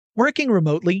Working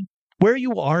remotely, where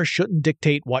you are shouldn't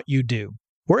dictate what you do.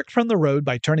 Work from the road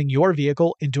by turning your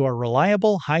vehicle into a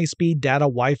reliable high-speed data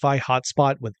Wi-Fi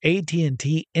hotspot with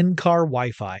AT&T in-car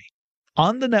Wi-Fi.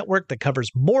 On the network that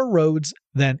covers more roads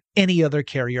than any other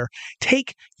carrier,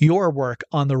 take your work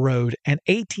on the road and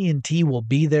AT&T will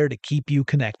be there to keep you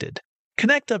connected.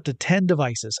 Connect up to 10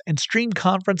 devices and stream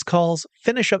conference calls,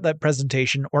 finish up that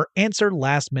presentation, or answer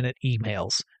last-minute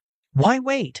emails. Why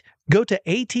wait? Go to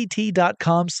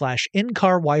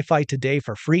att.com/in-car Wi-Fi today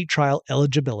for free trial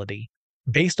eligibility.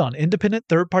 Based on independent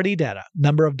third-party data,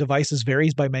 number of devices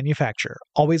varies by manufacturer.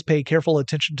 Always pay careful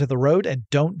attention to the road and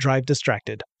don't drive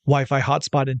distracted. Wi-Fi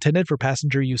hotspot intended for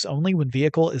passenger use only when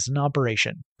vehicle is in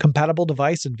operation. Compatible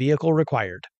device and vehicle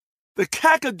required. The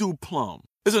Kakadu plum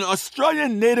is an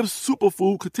Australian native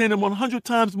superfood containing 100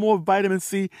 times more vitamin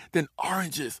C than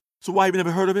oranges. So why have you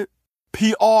never heard of it?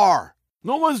 PR.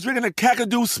 No one's drinking a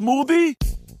Kakadu smoothie?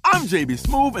 I'm JB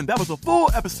Smoove, and that was a full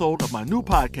episode of my new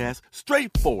podcast,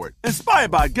 Straightforward,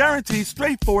 inspired by guaranteed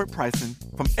straightforward pricing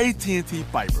from AT&T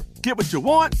Fiber. Get what you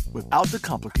want without the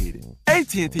complicated.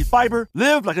 AT&T Fiber,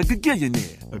 live like a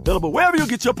gigillionaire. Available wherever you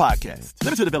get your podcasts.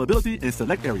 Limited availability in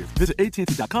select areas. Visit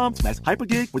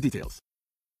AT&T.com/hypergig for details.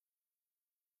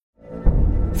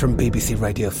 From BBC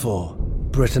Radio 4,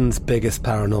 Britain's biggest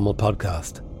paranormal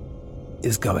podcast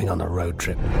is going on a road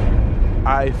trip.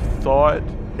 I thought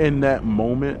in that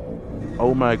moment,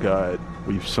 oh my God,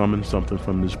 we've summoned something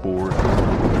from this board.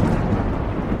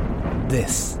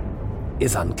 This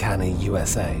is Uncanny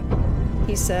USA.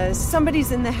 He says,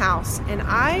 somebody's in the house, and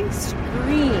I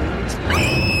screamed.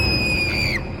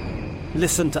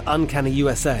 Listen to Uncanny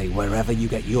USA wherever you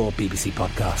get your BBC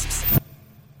podcasts,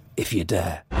 if you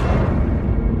dare.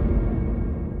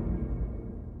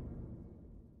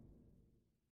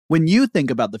 When you think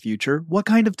about the future, what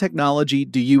kind of technology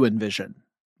do you envision?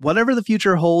 Whatever the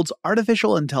future holds,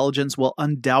 artificial intelligence will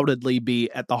undoubtedly be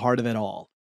at the heart of it all.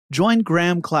 Join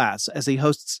Graham Class as he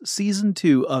hosts Season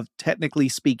 2 of Technically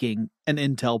Speaking, an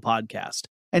Intel podcast,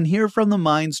 and hear from the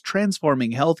minds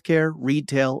transforming healthcare,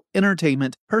 retail,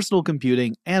 entertainment, personal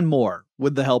computing, and more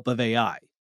with the help of AI.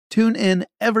 Tune in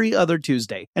every other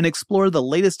Tuesday and explore the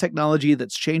latest technology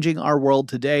that's changing our world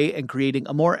today and creating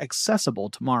a more accessible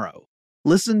tomorrow.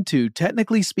 Listen to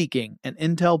Technically Speaking, an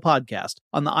Intel podcast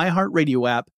on the iHeartRadio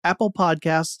app, Apple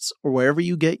Podcasts, or wherever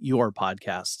you get your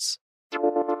podcasts.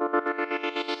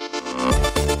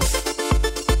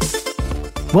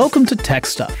 Welcome to Tech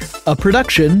Stuff, a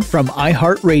production from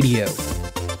iHeartRadio.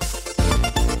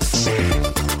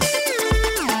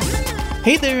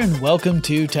 Hey there and welcome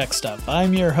to Tech Stuff.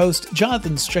 I'm your host,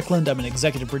 Jonathan Strickland. I'm an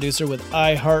executive producer with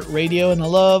iHeartRadio and I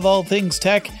love all things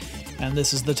tech. And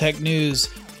this is the tech news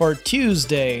for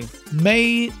Tuesday,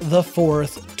 May the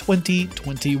 4th,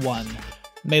 2021.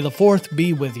 May the 4th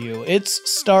be with you.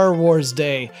 It's Star Wars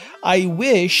Day. I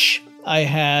wish I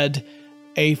had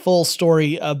a full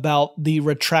story about the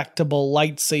retractable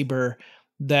lightsaber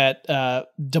that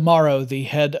Damaro, the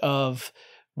head of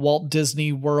Walt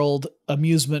Disney World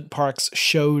amusement parks,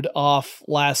 showed off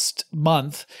last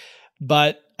month,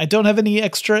 but I don't have any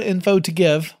extra info to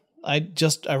give. I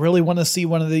really want to see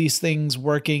one of these things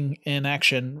working in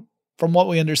action. From what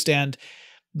we understand,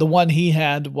 the one he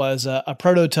had was a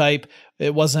prototype.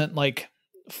 It wasn't like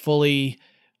fully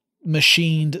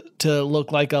machined to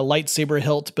look like a lightsaber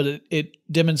hilt, but it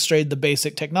demonstrated the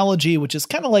basic technology, which is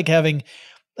kind of like having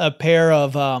a pair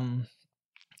of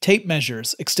tape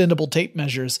measures, extendable tape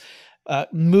measures,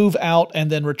 move out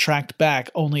and then retract back,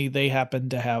 only they happen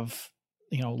to have,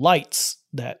 lights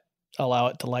that allow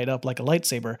it to light up like a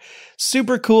lightsaber.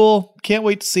 Super cool. Can't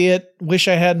wait to see it. Wish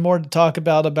I had more to talk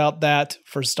about that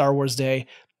for Star Wars Day,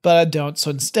 but I don't.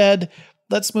 So instead,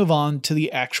 let's move on to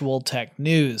the actual tech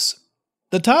news.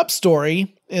 The top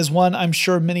story is one I'm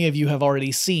sure many of you have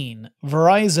already seen.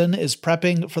 Verizon is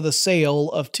prepping for the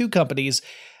sale of two companies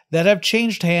that have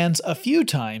changed hands a few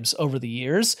times over the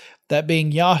years, that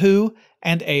being Yahoo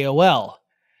and AOL.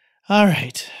 All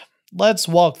right. Let's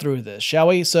walk through this, shall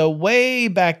we? So way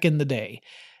back in the day,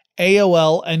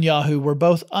 AOL and Yahoo were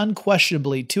both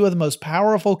unquestionably two of the most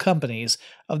powerful companies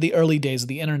of the early days of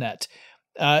the internet.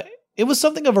 It was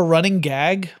something of a running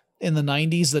gag in the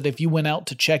 90s that if you went out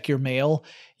to check your mail,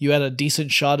 you had a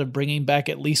decent shot of bringing back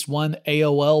at least one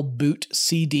AOL boot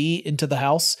CD into the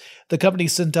house. The company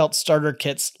sent out starter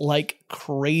kits like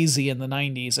crazy in the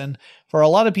 90s. And for a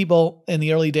lot of people in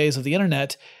the early days of the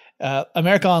internet,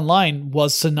 America Online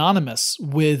was synonymous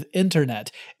with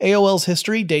internet. AOL's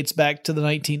history dates back to the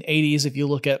 1980s if you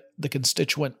look at the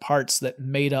constituent parts that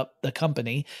made up the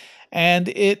company. And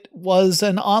it was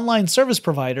an online service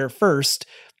provider first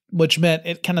which meant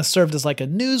it kind of served as like a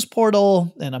news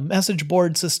portal and a message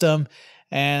board system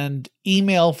and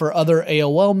email for other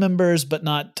AOL members, but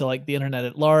not to like the internet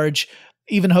at large.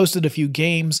 Even hosted a few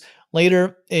games.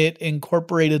 Later, it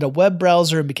incorporated a web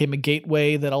browser and became a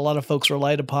gateway that a lot of folks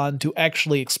relied upon to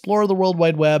actually explore the World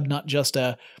Wide Web, not just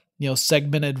a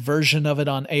segmented version of it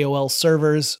on AOL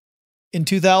servers. In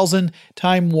 2000,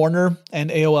 Time Warner and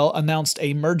AOL announced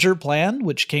a merger plan,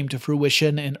 which came to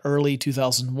fruition in early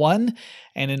 2001.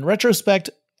 And in retrospect,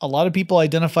 a lot of people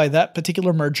identify that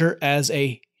particular merger as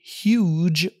a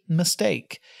huge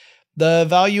mistake. The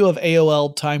value of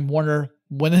AOL Time Warner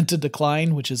went into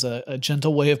decline, which is a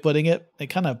gentle way of putting it. It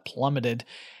kind of plummeted.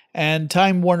 And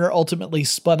Time Warner ultimately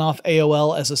spun off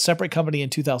AOL as a separate company in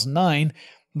 2009.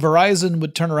 Verizon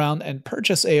would turn around and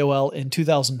purchase AOL in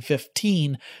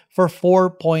 2015 for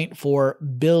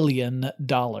 $4.4 billion.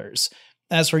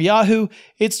 As for Yahoo,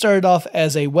 it started off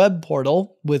as a web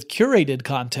portal with curated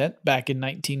content back in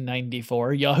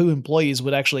 1994. Yahoo employees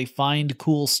would actually find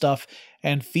cool stuff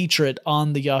and feature it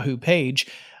on the Yahoo page.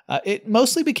 It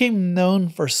mostly became known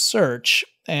for search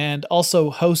and also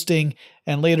hosting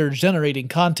and later generating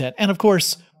content, and of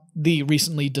course, the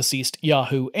recently deceased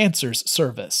Yahoo Answers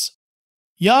service.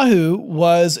 Yahoo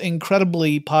was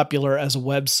incredibly popular as a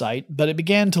website, but it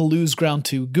began to lose ground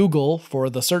to Google for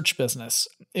the search business.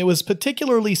 It was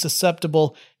particularly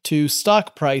susceptible to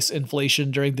stock price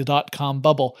inflation during the dot-com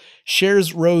bubble.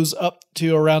 Shares rose up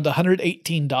to around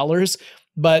 $118,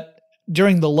 but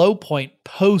during the low point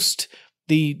post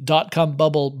the dot-com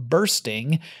bubble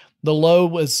bursting, the low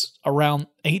was around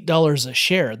 $8 a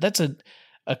share. That's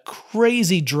a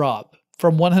crazy drop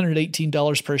from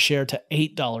 $118 per share to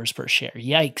 $8 per share.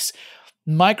 Yikes.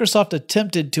 Microsoft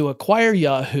attempted to acquire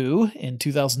Yahoo in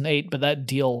 2008, but that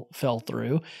deal fell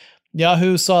through.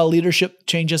 Yahoo saw leadership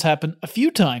changes happen a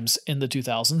few times in the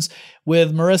 2000s,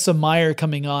 with Marissa Mayer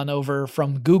coming on over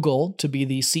from Google to be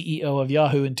the CEO of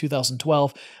Yahoo in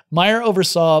 2012. Mayer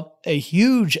oversaw a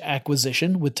huge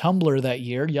acquisition with Tumblr that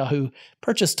year. Yahoo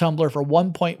purchased Tumblr for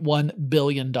 $1.1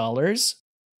 billion.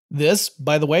 This,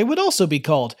 by the way, would also be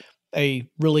called a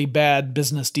really bad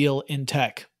business deal in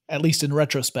tech, at least in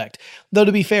retrospect. Though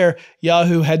to be fair,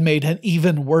 Yahoo had made an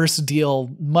even worse deal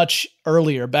much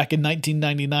earlier, back in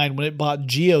 1999 when it bought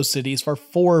GeoCities for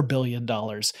 $4 billion.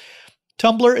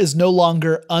 Tumblr is no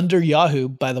longer under Yahoo,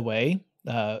 by the way.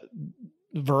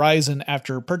 Verizon,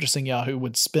 after purchasing Yahoo,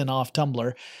 would spin off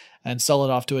Tumblr and sell it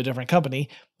off to a different company.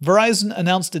 Verizon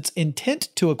announced its intent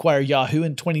to acquire Yahoo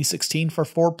in 2016 for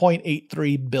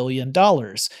 $4.83 billion.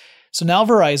 So now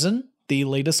Verizon, the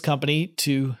latest company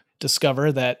to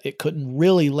discover that it couldn't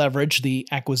really leverage the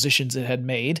acquisitions it had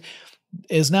made,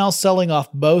 is now selling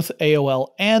off both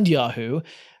AOL and Yahoo.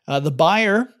 The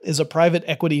buyer is a private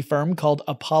equity firm called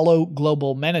Apollo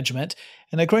Global Management,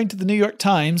 and according to the New York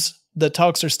Times, the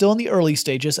talks are still in the early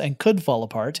stages and could fall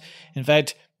apart. In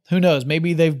fact, who knows,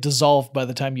 maybe they've dissolved by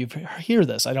the time you hear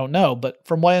this, I don't know, but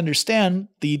from what I understand,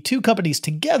 the two companies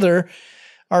together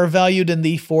are valued in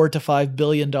the $4 to $5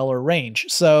 billion range.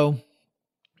 So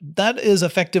that is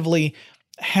effectively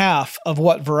half of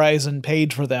what Verizon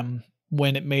paid for them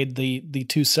when it made the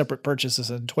two separate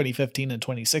purchases in 2015 and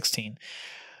 2016.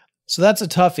 So that's a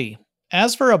toughie.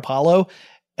 As for Apollo,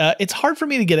 it's hard for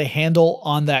me to get a handle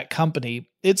on that company.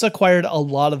 It's acquired a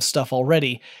lot of stuff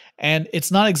already, and it's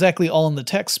not exactly all in the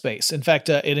tech space. In fact,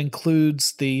 it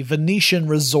includes the Venetian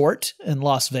Resort in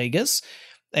Las Vegas,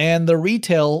 and the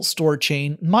retail store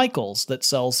chain Michaels that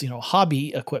sells,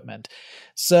 hobby equipment.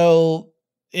 So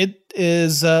it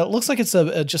is looks like it's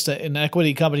just an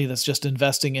equity company that's just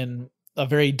investing in a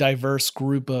very diverse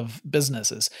group of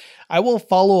businesses. I will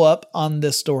follow up on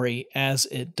this story as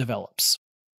it develops.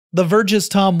 The Verge's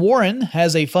Tom Warren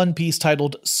has a fun piece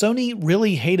titled "Sony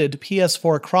Really Hated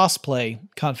PS4 Crossplay,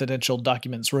 Confidential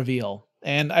Documents Reveal."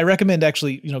 And I recommend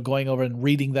actually, going over and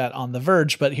reading that on The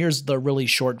Verge, but here's the really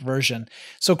short version.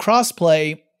 So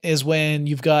crossplay is when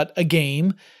you've got a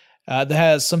game that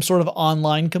has some sort of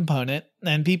online component,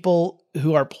 and people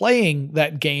who are playing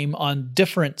that game on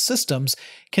different systems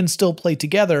can still play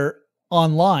together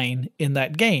online in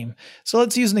that game. So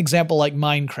let's use an example like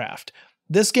Minecraft.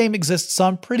 This game exists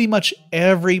on pretty much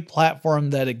every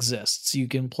platform that exists. You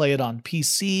can play it on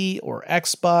PC or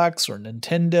Xbox or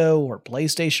Nintendo or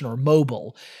PlayStation or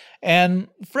mobile. And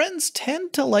friends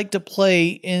tend to like to play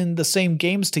in the same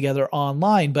games together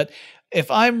online, but if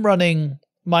I'm running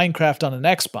Minecraft on an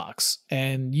Xbox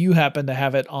and you happen to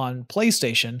have it on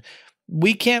PlayStation,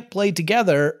 we can't play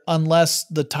together unless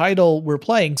the title we're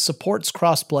playing supports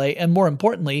crossplay, and more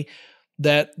importantly,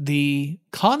 that the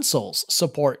consoles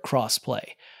support crossplay.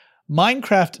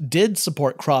 Minecraft did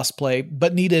support crossplay,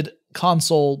 but needed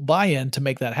console buy-in to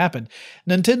make that happen.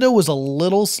 Nintendo was a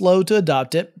little slow to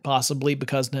adopt it, possibly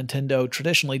because Nintendo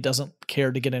traditionally doesn't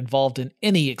care to get involved in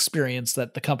any experience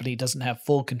that the company doesn't have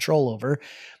full control over.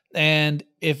 And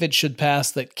if it should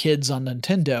pass that kids on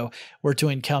Nintendo were to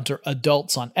encounter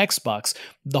adults on Xbox,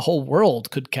 the whole world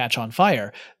could catch on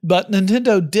fire. But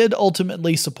Nintendo did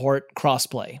ultimately support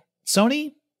crossplay.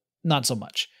 Sony, not so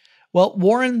much. Well,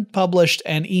 Warren published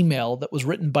an email that was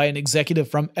written by an executive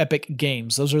from Epic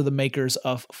Games. Those are the makers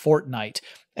of Fortnite.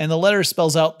 And the letter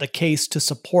spells out the case to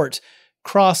support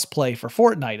crossplay for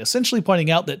Fortnite, essentially pointing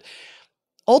out that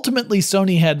ultimately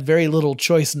Sony had very little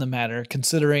choice in the matter,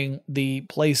 considering the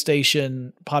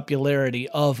PlayStation popularity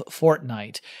of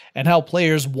Fortnite and how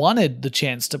players wanted the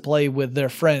chance to play with their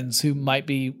friends who might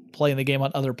be playing the game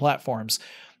on other platforms.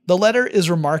 The letter is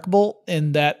remarkable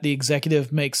in that the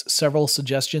executive makes several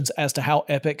suggestions as to how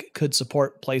Epic could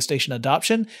support PlayStation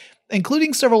adoption,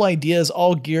 including several ideas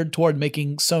all geared toward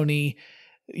making Sony,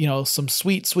 some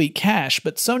sweet, sweet cash,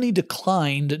 but Sony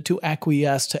declined to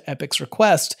acquiesce to Epic's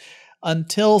request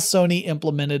until Sony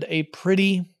implemented a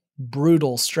pretty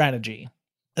brutal strategy.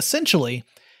 Essentially,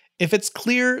 if it's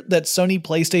clear that Sony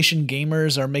PlayStation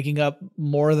gamers are making up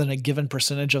more than a given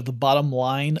percentage of the bottom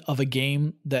line of a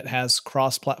game that has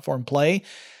cross-platform play,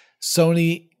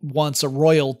 Sony wants a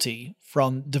royalty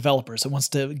from developers. It wants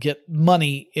to get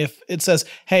money if it says,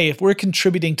 hey, if we're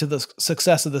contributing to the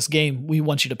success of this game, we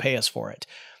want you to pay us for it.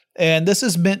 And this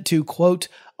is meant to, quote,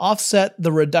 offset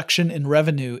the reduction in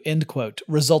revenue, end quote,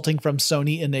 resulting from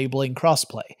Sony enabling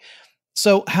crossplay.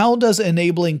 So how does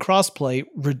enabling crossplay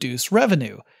reduce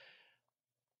revenue?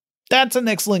 That's an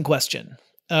excellent question.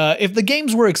 If the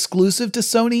games were exclusive to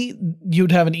Sony,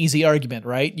 you'd have an easy argument,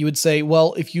 right? You would say,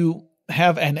 well, if you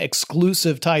have an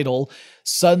exclusive title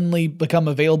suddenly become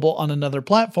available on another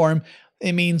platform,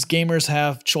 it means gamers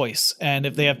have choice. And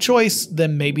if they have choice,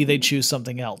 then maybe they choose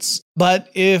something else. But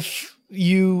if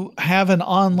you have an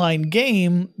online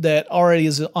game that already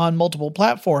is on multiple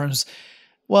platforms,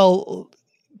 well,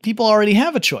 people already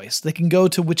have a choice. They can go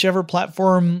to whichever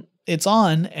platform it's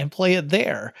on and play it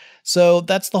there. So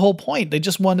that's the whole point. They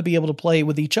just want to be able to play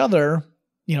with each other,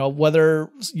 whether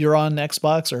you're on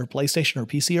Xbox or PlayStation or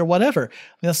PC or whatever.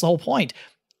 That's the whole point.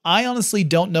 I honestly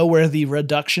don't know where the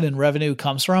reduction in revenue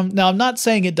comes from. Now, I'm not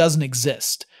saying it doesn't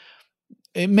exist.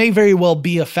 It may very well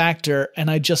be a factor, and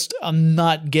I'm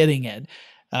not getting it.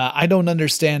 I don't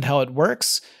understand how it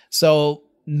works. So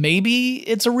maybe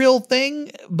it's a real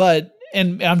thing,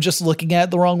 and I'm just looking at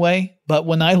it the wrong way. But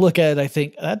when I look at it, I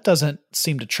think that doesn't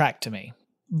seem to track to me.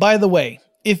 By the way,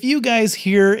 if you guys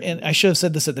hear, and I should have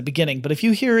said this at the beginning, but if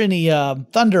you hear any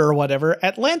thunder or whatever,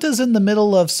 Atlanta's in the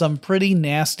middle of some pretty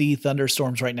nasty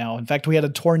thunderstorms right now. In fact, we had a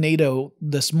tornado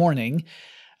this morning.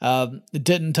 It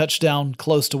didn't touch down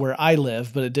close to where I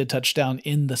live, but it did touch down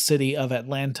in the city of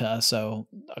Atlanta, so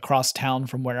across town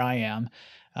from where I am.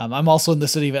 I'm also in the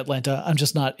city of Atlanta. I'm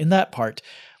just not in that part.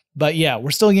 But yeah,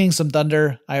 we're still getting some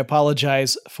thunder. I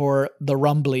apologize for the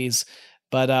rumblies,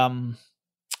 but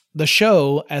the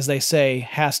show, as they say,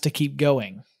 has to keep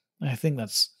going. I think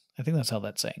that's how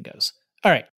that saying goes.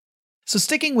 All right. So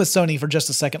sticking with Sony for just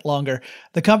a second longer,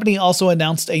 the company also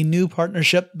announced a new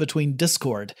partnership between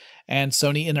Discord and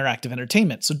Sony Interactive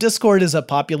Entertainment. So Discord is a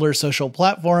popular social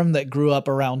platform that grew up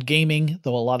around gaming,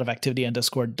 though a lot of activity on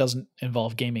Discord doesn't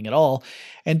involve gaming at all.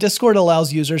 And Discord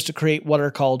allows users to create what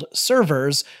are called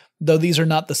servers, though these are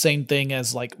not the same thing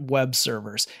as like web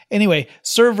servers. Anyway,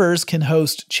 servers can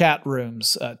host chat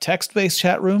rooms, text-based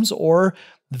chat rooms, or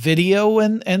video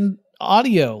and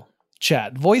audio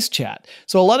chat, voice chat.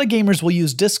 So a lot of gamers will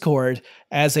use Discord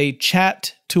as a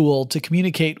chat tool to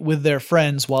communicate with their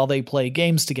friends while they play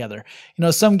games together.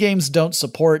 Some games don't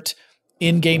support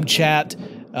in-game chat.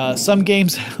 Some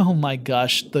games, oh my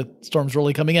gosh, the storm's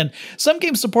really coming in. Some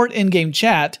games support in-game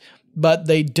chat, but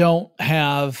they don't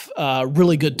have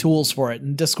really good tools for it,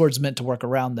 and Discord's meant to work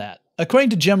around that.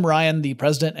 According to Jim Ryan, the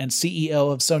president and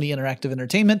CEO of Sony Interactive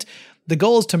Entertainment, the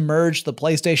goal is to merge the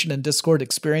PlayStation and Discord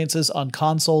experiences on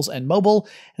consoles and mobile,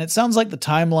 and it sounds like the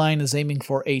timeline is aiming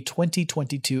for a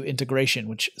 2022 integration,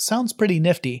 which sounds pretty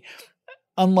nifty,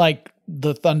 unlike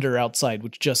the thunder outside,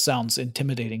 which just sounds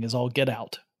intimidating as all get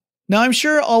out. Now, I'm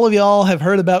sure all of y'all have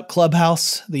heard about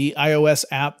Clubhouse, the iOS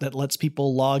app that lets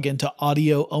people log into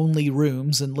audio-only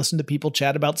rooms and listen to people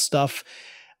chat about stuff.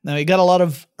 Now, you got a lot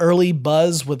of early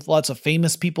buzz with lots of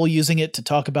famous people using it to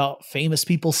talk about famous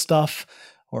people stuff,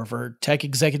 or for tech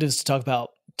executives to talk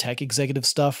about tech executive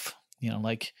stuff,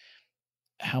 like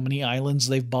how many islands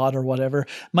they've bought or whatever.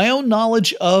 My own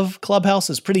knowledge of Clubhouse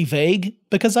is pretty vague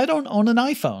because I don't own an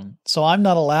iPhone, so I'm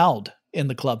not allowed in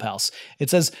the Clubhouse. It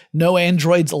says no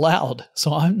androids allowed,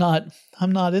 so I'm not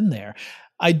in there.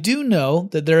 I do know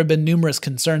that there have been numerous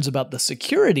concerns about the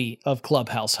security of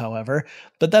Clubhouse, however,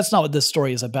 but that's not what this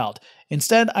story is about.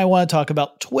 Instead, I want to talk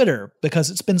about Twitter, because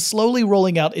it's been slowly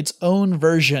rolling out its own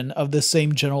version of the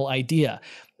same general idea.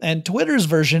 And Twitter's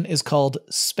version is called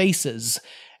Spaces.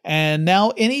 And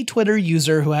now any Twitter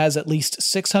user who has at least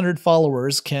 600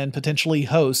 followers can potentially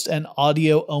host an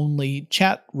audio-only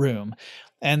chat room.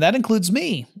 And that includes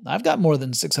me. I've got more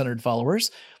than 600 followers.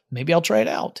 Maybe I'll try it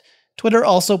out. Twitter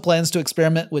also plans to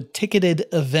experiment with ticketed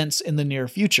events in the near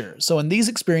future. So in these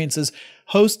experiences,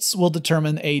 hosts will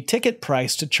determine a ticket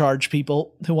price to charge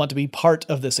people who want to be part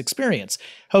of this experience.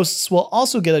 Hosts will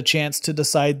also get a chance to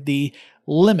decide the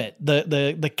limit,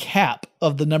 the cap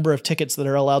of the number of tickets that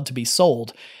are allowed to be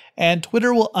sold. And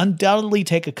Twitter will undoubtedly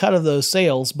take a cut of those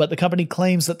sales, but the company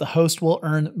claims that the host will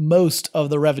earn most of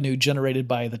the revenue generated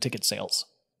by the ticket sales.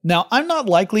 Now, I'm not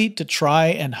likely to try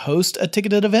and host a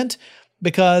ticketed event,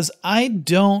 because I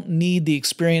don't need the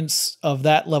experience of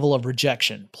that level of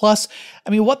rejection. Plus,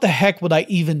 what the heck would I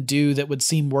even do that would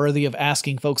seem worthy of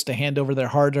asking folks to hand over their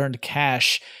hard-earned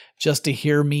cash just to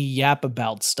hear me yap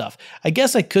about stuff? I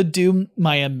guess I could do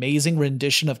my amazing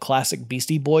rendition of classic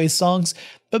Beastie Boys songs,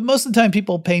 but most of the time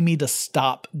people pay me to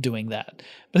stop doing that.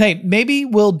 But hey, maybe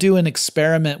we'll do an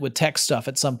experiment with tech stuff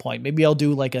at some point. Maybe I'll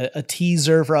do like a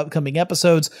teaser for upcoming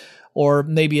episodes, or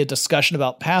maybe a discussion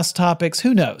about past topics.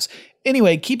 Who knows?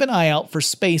 Anyway, keep an eye out for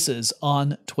Spaces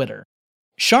on Twitter.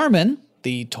 Charmin,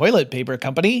 the toilet paper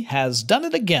company, has done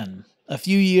it again. A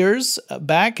few years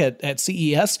back at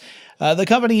CES, the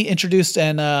company introduced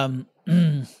a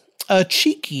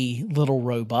cheeky little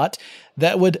robot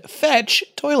that would fetch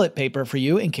toilet paper for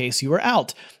you in case you were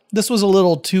out. This was a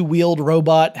little two-wheeled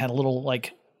robot, had a little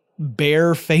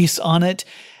bear face on it,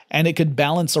 and it could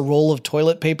balance a roll of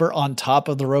toilet paper on top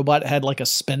of the robot. It had a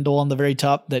spindle on the very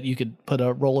top that you could put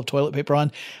a roll of toilet paper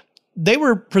on. They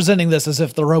were presenting this as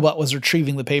if the robot was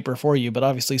retrieving the paper for you, but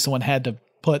obviously someone had to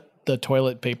put the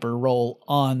toilet paper roll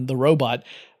on the robot,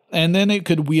 and then it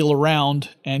could wheel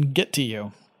around and get to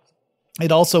you.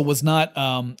 It also was not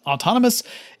autonomous.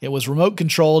 It was remote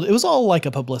controlled. It was all like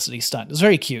a publicity stunt. It was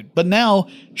very cute. But now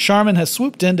Charmin has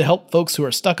swooped in to help folks who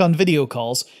are stuck on video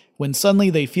calls when suddenly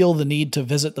they feel the need to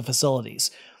visit the facilities.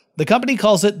 The company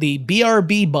calls it the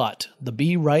BRB bot, the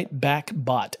Be Right Back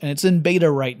bot, and it's in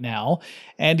beta right now.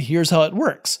 And here's how it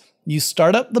works. You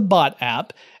start up the bot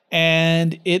app,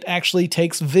 and it actually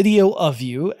takes video of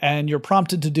you, and you're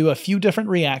prompted to do a few different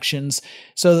reactions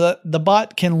so that the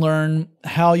bot can learn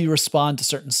how you respond to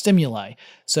certain stimuli,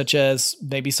 such as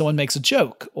maybe someone makes a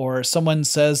joke or someone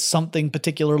says something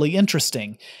particularly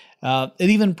interesting. It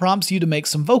even prompts you to make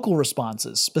some vocal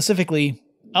responses. Specifically,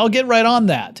 "I'll get right on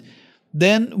that."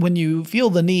 Then, when you feel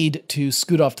the need to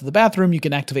scoot off to the bathroom, you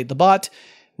can activate the bot,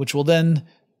 which will then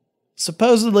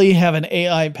supposedly have an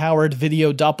AI-powered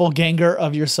video doppelganger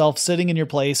of yourself sitting in your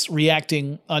place,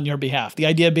 reacting on your behalf. The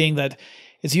idea being that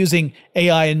it's using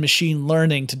AI and machine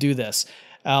learning to do this.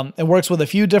 It works with a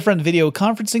few different video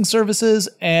conferencing services,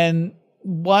 and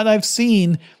what I've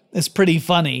seen is pretty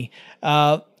funny.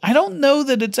 I don't know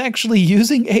that it's actually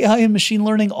using AI and machine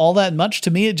learning all that much.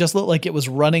 To me, it just looked like it was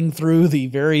running through the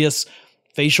various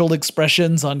facial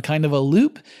expressions on kind of a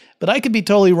loop, but I could be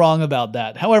totally wrong about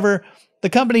that. However, the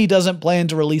company doesn't plan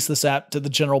to release this app to the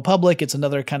general public. It's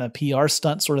another kind of PR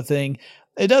stunt sort of thing.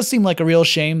 It does seem like a real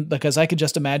shame, because I could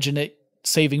just imagine it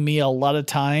saving me a lot of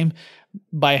time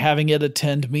by having it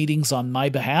attend meetings on my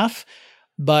behalf,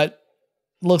 but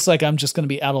looks like I'm just going to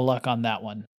be out of luck on that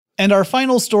one. And our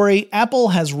final story, Apple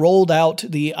has rolled out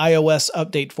the iOS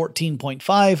update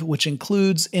 14.5, which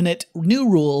includes in it new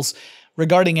rules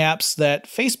regarding apps that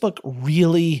Facebook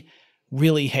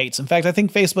really hates. In fact, I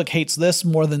think Facebook hates this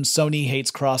more than Sony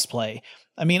hates crossplay.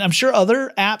 I'm sure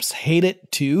other apps hate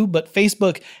it too, but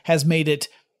Facebook has made it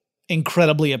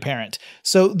incredibly apparent.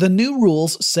 So the new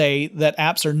rules say that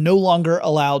apps are no longer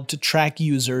allowed to track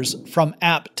users from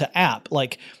app to app,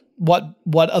 like what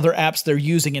other apps they're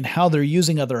using and how they're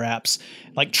using other apps,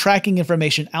 like tracking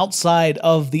information outside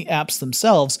of the apps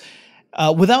themselves,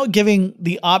 without giving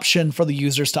the option for the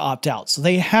users to opt out. So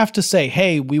they have to say,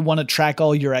 hey, we want to track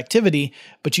all your activity,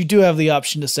 but you do have the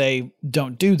option to say,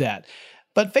 don't do that.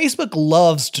 But Facebook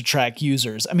loves to track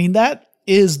users. That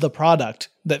is the product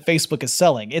that Facebook is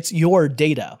selling. It's your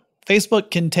data. Facebook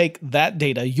can take that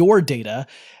data, your data,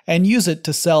 and use it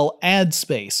to sell ad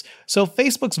space. So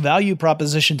Facebook's value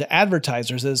proposition to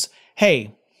advertisers is,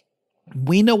 hey,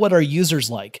 we know what our users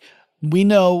like. We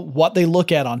know what they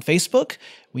look at on Facebook.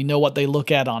 We know what they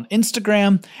look at on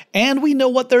Instagram, and we know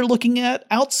what they're looking at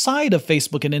outside of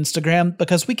Facebook and Instagram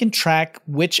because we can track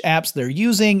which apps they're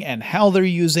using and how they're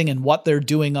using and what they're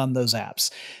doing on those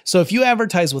apps. So if you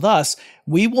advertise with us,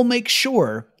 we will make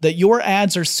sure that your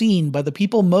ads are seen by the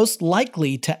people most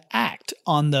likely to act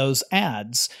on those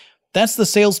ads. That's the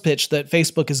sales pitch that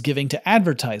Facebook is giving to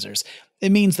advertisers.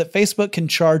 It means that Facebook can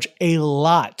charge a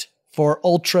lot for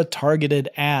ultra-targeted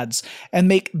ads and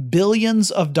make billions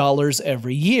of dollars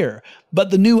every year.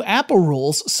 But the new Apple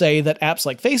rules say that apps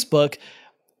like Facebook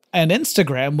and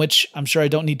Instagram, which I'm sure I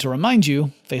don't need to remind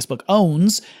you, Facebook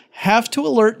owns, have to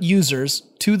alert users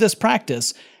to this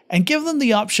practice and give them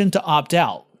the option to opt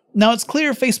out. Now, it's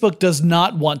clear Facebook does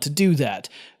not want to do that,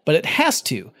 but it has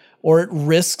to, or it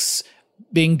risks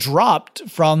being dropped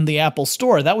from the Apple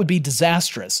Store. That would be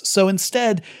disastrous. So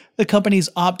instead, the company's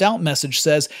opt-out message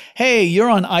says, hey, you're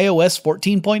on iOS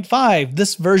 14.5.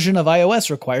 This version of iOS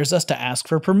requires us to ask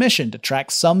for permission to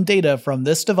track some data from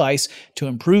this device to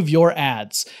improve your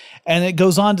ads. And it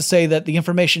goes on to say that the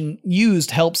information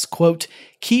used helps, quote,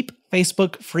 keep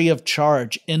Facebook free of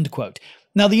charge, end quote.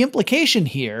 Now, the implication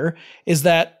here is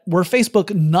that were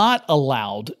Facebook not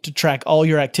allowed to track all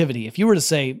your activity, if you were to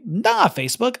say, nah,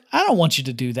 Facebook, I don't want you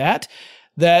to do that,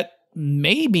 that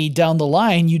maybe down the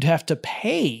line you'd have to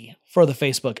pay for the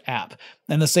Facebook app.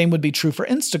 And the same would be true for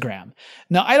Instagram.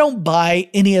 Now, I don't buy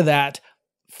any of that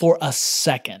for a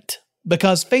second,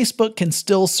 because Facebook can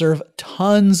still serve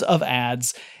tons of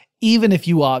ads even if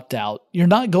you opt out. You're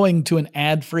not going to an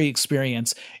ad-free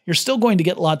experience. You're still going to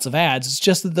get lots of ads. It's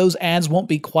just that those ads won't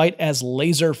be quite as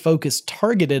laser-focused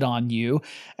targeted on you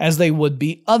as they would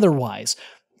be otherwise.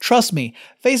 Trust me,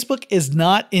 Facebook is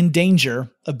not in danger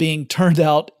of being turned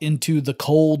out into the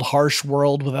cold, harsh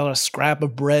world without a scrap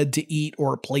of bread to eat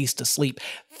or a place to sleep.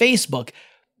 Facebook,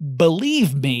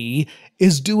 believe me,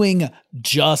 is doing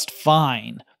just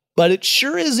fine. But it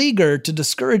sure is eager to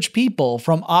discourage people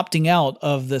from opting out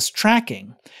of this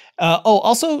tracking.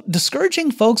 Also,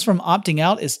 discouraging folks from opting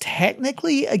out is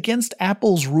technically against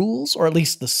Apple's rules, or at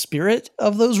least the spirit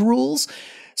of those rules.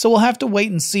 So we'll have to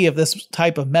wait and see if this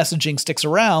type of messaging sticks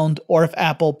around, or if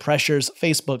Apple pressures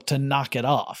Facebook to knock it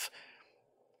off.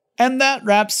 And that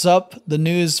wraps up the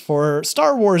news for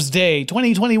Star Wars Day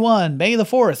 2021, May the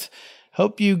 4th.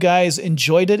 Hope you guys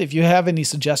enjoyed it. If you have any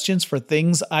suggestions for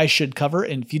things I should cover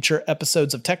in future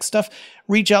episodes of Tech Stuff,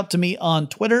 reach out to me on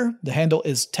Twitter. The handle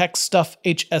is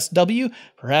TechStuffHSW.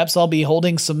 Perhaps I'll be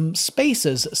holding some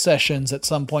Spaces sessions at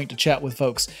some point to chat with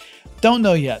folks. Don't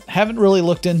know yet. Haven't really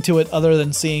looked into it other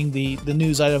than seeing the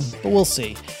news item, but we'll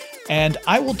see. And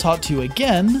I will talk to you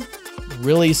again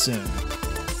really soon.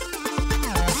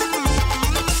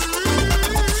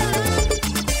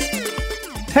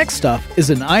 Tech Stuff is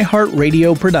an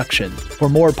iHeartRadio production. For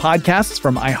more podcasts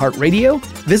from iHeartRadio,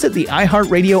 visit the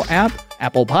iHeartRadio app,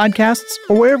 Apple Podcasts,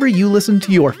 or wherever you listen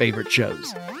to your favorite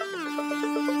shows.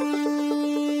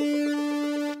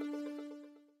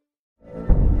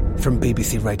 From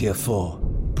BBC Radio 4,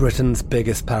 Britain's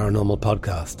biggest paranormal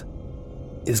podcast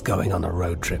is going on a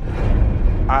road trip.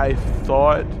 I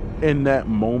thought in that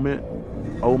moment,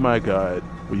 oh my God,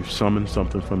 we've summoned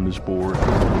something from this board.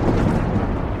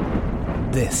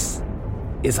 This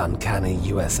is Uncanny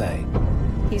USA.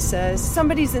 He says,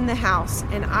 somebody's in the house,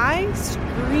 and I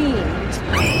screamed.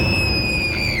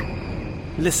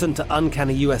 Listen to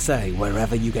Uncanny USA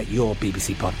wherever you get your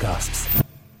BBC podcasts,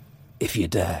 if you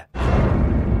dare.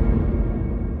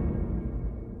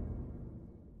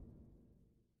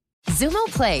 Xumo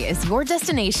Play is your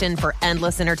destination for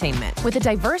endless entertainment. With a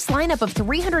diverse lineup of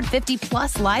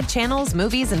 350-plus live channels,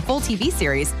 movies, and full TV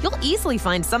series, you'll easily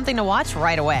find something to watch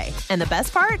right away. And the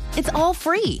best part? It's all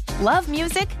free. Love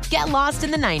music? Get lost in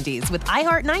the 90s with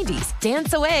iHeart 90s,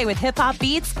 dance away with hip-hop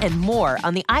beats, and more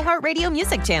on the iHeartRadio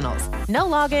music channels. No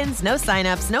logins, no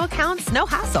signups, no accounts, no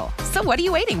hassle. So what are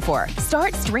you waiting for?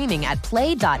 Start streaming at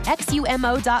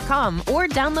play.xumo.com or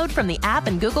download from the app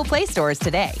and Google Play stores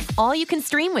today. All you can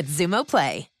stream with Xumo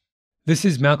Play. This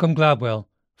is Malcolm Gladwell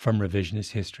from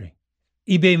Revisionist History.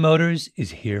 eBay Motors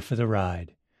is here for the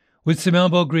ride. With some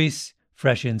elbow grease,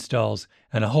 fresh installs,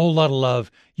 and a whole lot of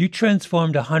love, you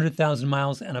transformed 100,000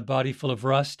 miles and a body full of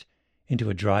rust into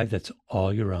a drive that's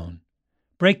all your own.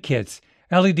 Brake kits,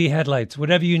 LED headlights,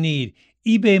 whatever you need,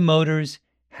 eBay Motors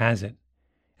has it.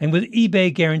 And with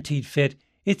eBay Guaranteed Fit,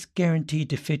 it's guaranteed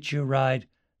to fit your ride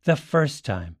the first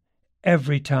time,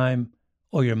 every time,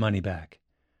 or your money back.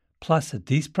 Plus, at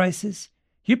these prices,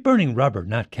 you're burning rubber,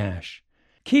 not cash.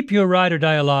 Keep your ride or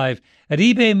die alive at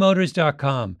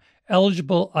ebaymotors.com.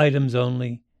 Eligible items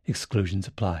only. Exclusions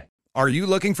apply. Are you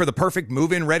looking for the perfect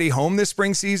move-in ready home this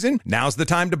spring season? Now's the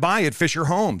time to buy at Fisher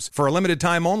Homes. For a limited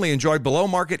time only, enjoy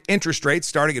below-market interest rates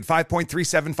starting at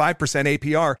 5.375%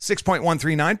 APR,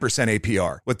 6.139%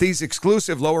 APR. With these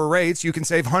exclusive lower rates, you can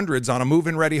save hundreds on a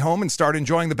move-in ready home and start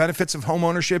enjoying the benefits of home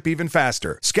ownership even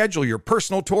faster. Schedule your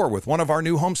personal tour with one of our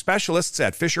new home specialists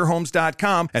at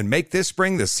FisherHomes.com and make this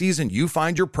spring the season you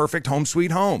find your perfect home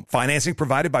sweet home. Financing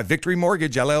provided by Victory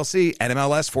Mortgage, LLC,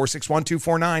 NMLS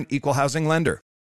 461249, Equal Housing Lender.